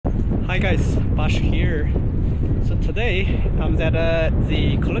Hi guys, Bash here. So today I'm at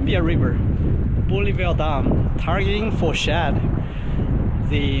the Columbia River, Bonneville Dam, targeting for shad.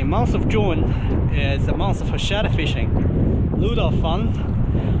 The month of June is a month for shad fishing. Load of fun.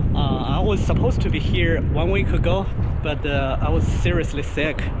 I was supposed to be here 1 week ago, but I was seriously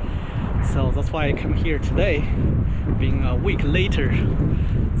sick. So that's why I came here today, being a week later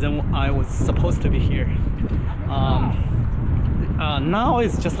than I was supposed to be here. Now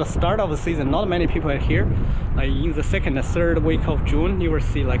it's just the start of the season. Not many people are here. In the second and third week of June, you will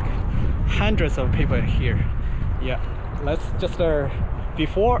see like hundreds of people here. Yeah, let's just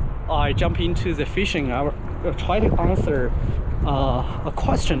before I jump into the fishing, I will try to answer a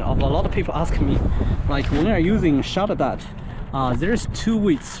question of a lot of people ask me, like when you're using Shad, there's two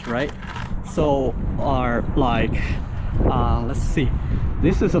weights, right? So let's see,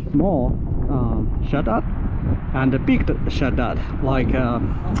 this is a small Shad and a big Shad. Like a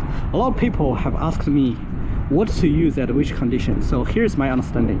lot of people have asked me what to use at which condition. So here's my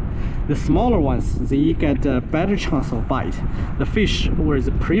understanding: the smaller ones, they get a better chance of bite. The fish will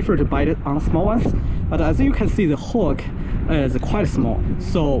prefer to bite it on small ones, but as you can see, the hook is quite small.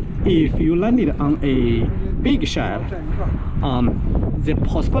 So if you land it on a big shad, the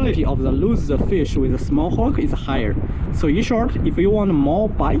possibility of lose the fish with a small hook is higher. So in short, if you want more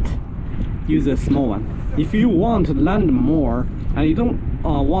bite, use a small one. If you want to land more and you don't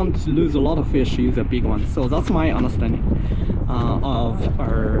want to lose a lot of fish, use a big one. So that's my understanding of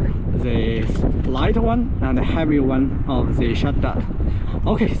the light one and the heavy one of the Shad.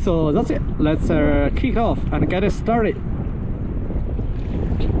 Okay, so that's it. Let's kick off and get it started.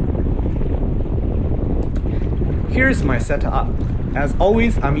 Here's my setup. As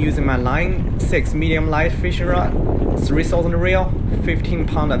always, I'm using my Line 6 medium light fishing rod, 3000 reel, 15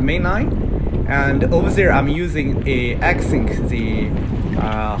 pound main line. And over there, I'm using a X-Sync, the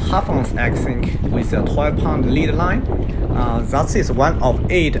half-ounce X-Sync with a 12-pound lead line. That is one of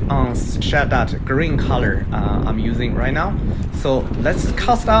 8-ounce Shad green color I'm using right now. So let's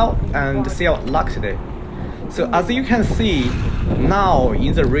cast out and see our luck today. So as you can see, now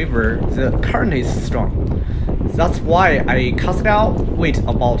in the river, the current is strong. That's why I cast it out, wait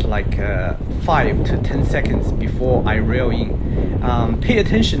about like 5 to 10 seconds before I reel in. Pay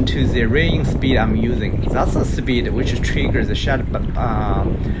attention to the reeling speed I'm using. That's the speed which triggers the shad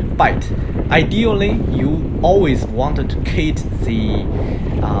bite. Ideally, you always want to keep the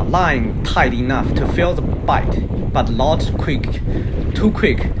line tight enough to feel the bite, but not too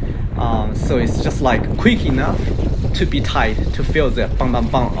quick. So it's just like quick enough to be tight to feel the bang bang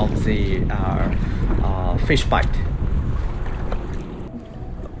bang of the fish bite.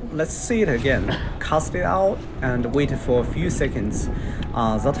 Let's see it again. Cast it out and wait for a few seconds.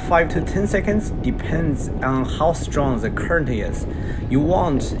 That 5 to 10 seconds depends on how strong the current is. You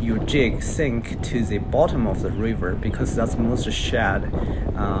want your jig sink to the bottom of the river because that's most shad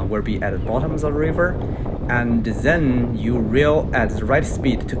will be at the bottom of the river, and then you reel at the right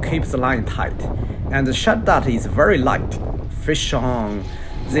speed to keep the line tight. And the shad is very light. Fish on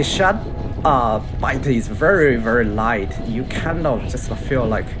the shad bite is very light. You kind of just feel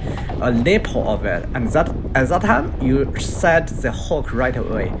like a nipple of it, and at that time you set the hook right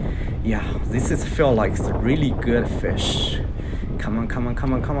away. Yeah, this is feel like it's a really good fish. Come on,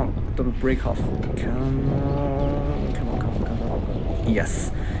 don't break off. Come on.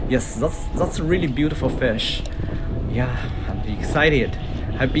 Yes, that's a really beautiful fish. Yeah, I'm excited.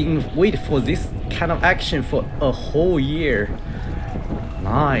 I've been waiting for this kind of action for a whole year.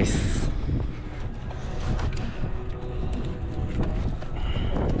 Nice.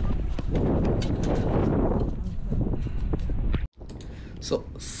 So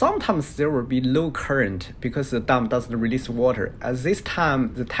sometimes there will be low current because the dam doesn't release water. At this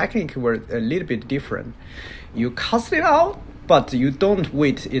time, the technique was a little bit different. You cast it out, but you don't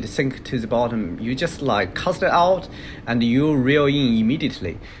wait it sink to the bottom. You just like cast it out and you reel in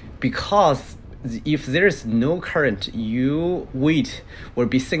immediately. Because if there is no current, you weight will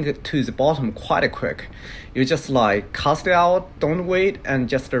be sink to the bottom quite quick. You just like cast it out, don't wait, and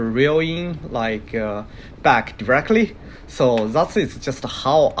just reel in like back directly. So that is just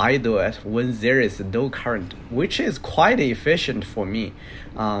how I do it when there is no current, which is quite efficient for me.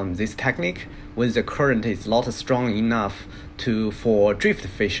 This technique when the current is not strong enough for drift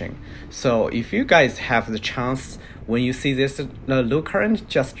fishing. So if you guys have the chance, when you see this low current,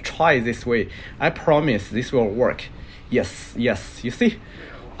 just try this way. I promise this will work. Yes, you see,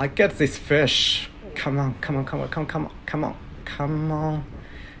 I get this fish. Come on.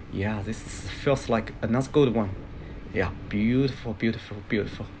 Yeah, this feels like another good one. Yeah, beautiful.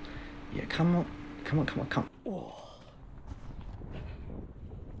 Yeah, come on. Oh.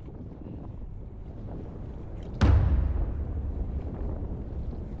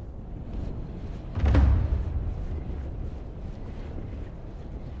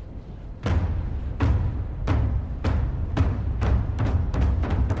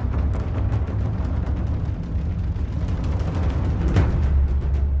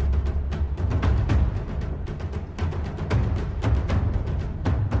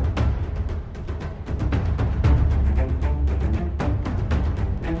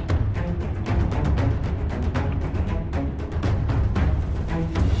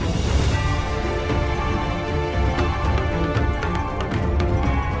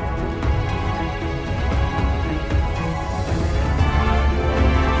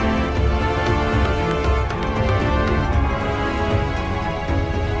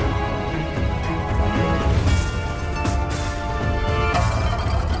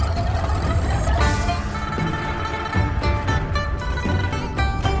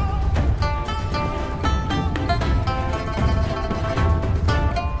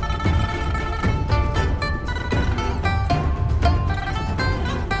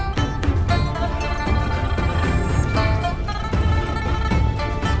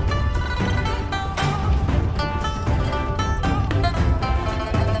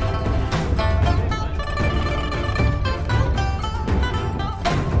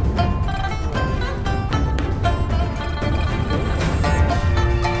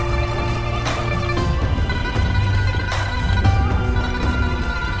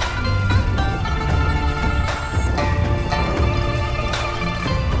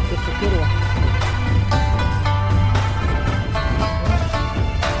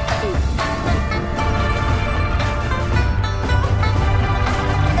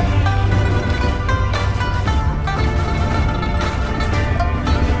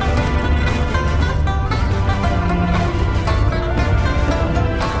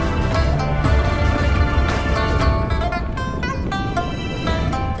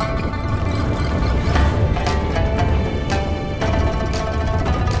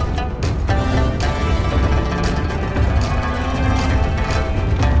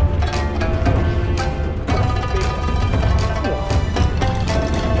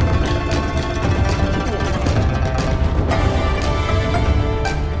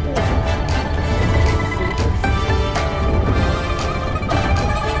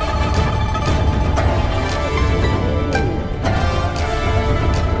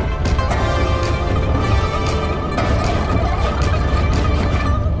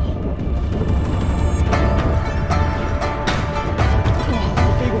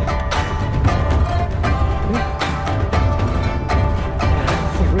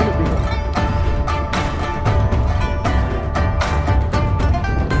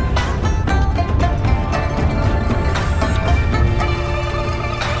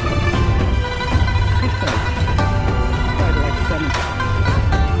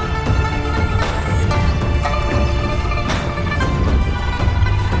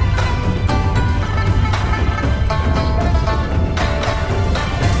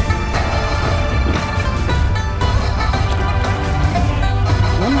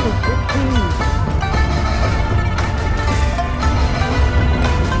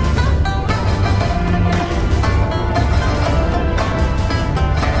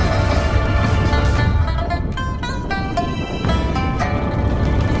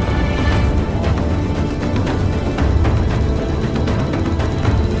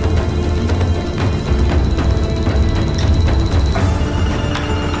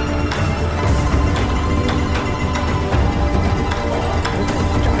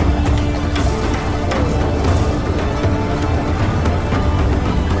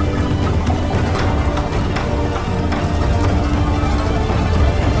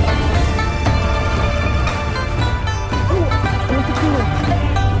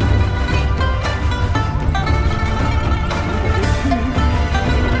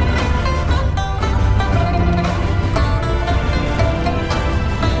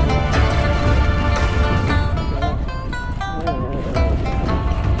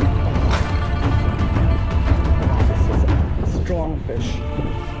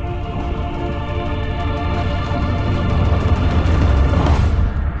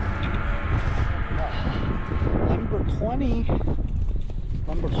 20.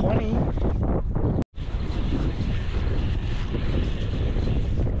 Number 20.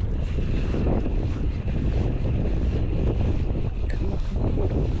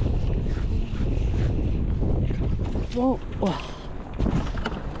 Whoa, whoa.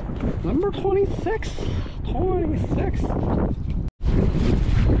 Number 26. 26. Oh.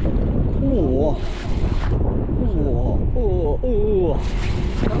 Oh, oh, oh.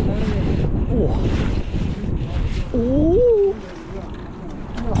 Oh.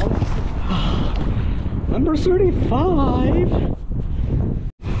 Number 35.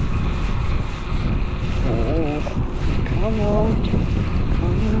 Oh, come on.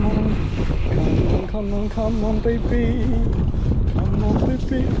 Come on. Come on, come on, come on, baby. Come on,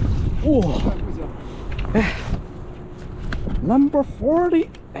 baby. Oh. Number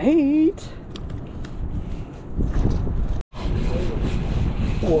 48.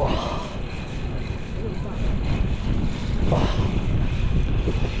 Whoa.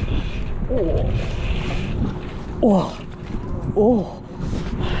 Oh. Oh.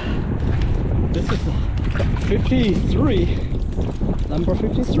 This is 53. Number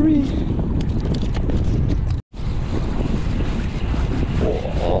 53.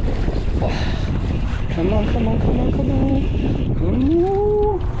 Oh. Come on, come on, come on, come on. Come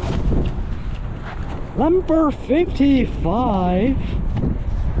on. Number 55.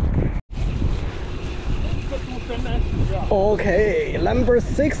 Okay, number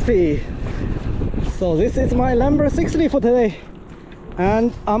 60. So this is my number 60 for today.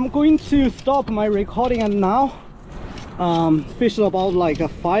 And I'm going to stop my recording and now fish about like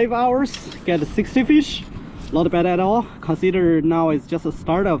 5 hours, get 60 fish. Not bad at all. Consider now it's just the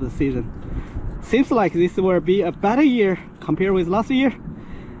start of the season. Seems like this will be a better year compared with last year.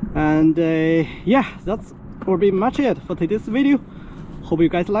 And yeah, that's will be much it for today's video. Hope you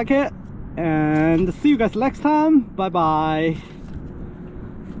guys like it and see you guys next time. Bye bye.